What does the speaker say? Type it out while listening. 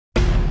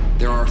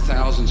There are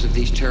thousands of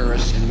these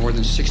terrorists in more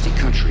than 60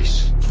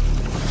 countries.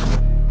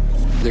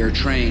 They're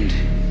trained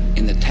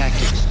in the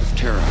tactics of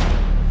terror.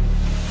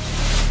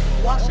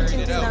 Washington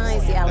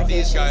denies the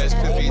allegations. These guys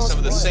could be some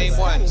of the same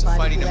ones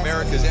fighting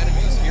America's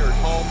enemies here at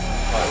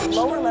home.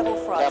 Lower-level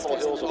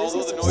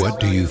fraudsters. What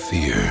do you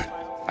fear?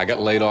 I got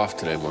laid off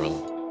today, Marla.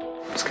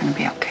 It's gonna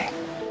be okay.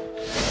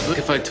 Look,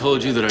 if I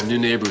told you that our new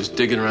neighbor was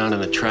digging around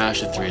in the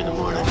trash at 3 in the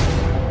morning.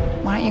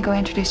 Why don't you go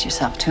introduce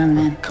yourself to him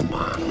then? Come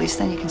on. At least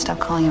then you can stop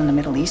calling him the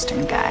Middle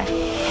Eastern guy.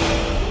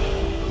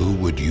 Who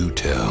would you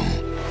tell?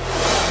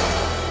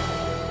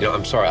 You know,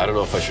 I'm sorry. I don't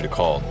know if I should have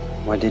called.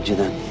 Why did you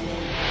then?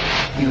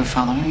 You were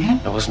following him?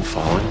 I wasn't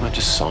following him. I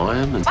just saw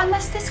him and...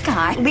 Unless this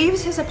guy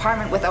leaves his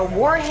apartment with a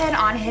warhead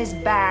on his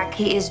back,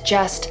 he is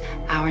just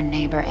our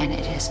neighbor, and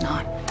it is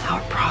not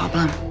our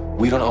problem.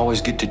 We don't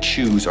always get to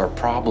choose our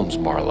problems,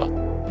 Marla.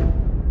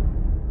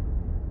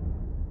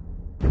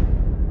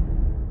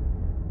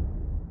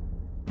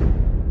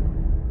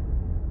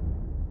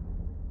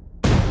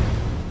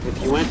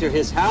 If you enter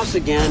his house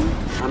again,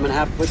 I'm gonna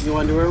have to put you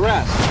under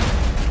arrest.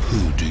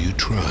 Who do you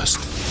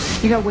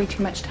trust? You got way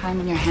too much time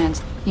on your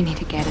hands. You need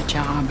to get a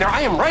job. Now,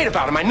 I am right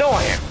about him. I know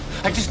I am.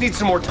 I just need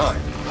some more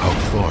time. How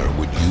far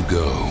would you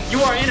go?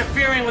 You are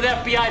interfering with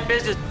FBI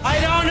business. I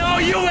don't owe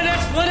you an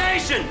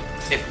explanation.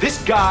 If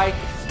this guy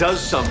does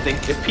something,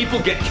 if people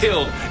get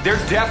killed, their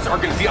deaths are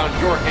going to be on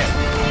your head.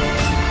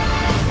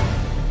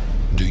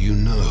 Do you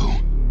know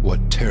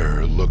what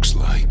terror looks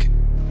like?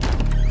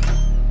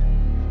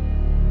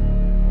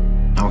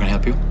 How can I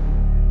help you?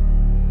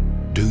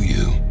 Do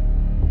you?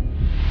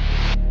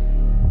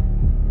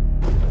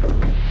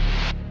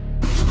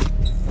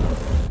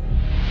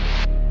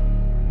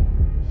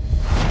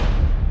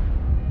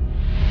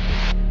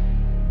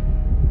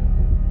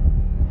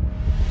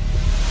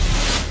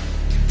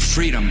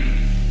 Freedom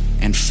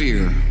and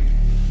fear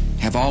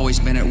have always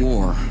been at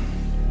war.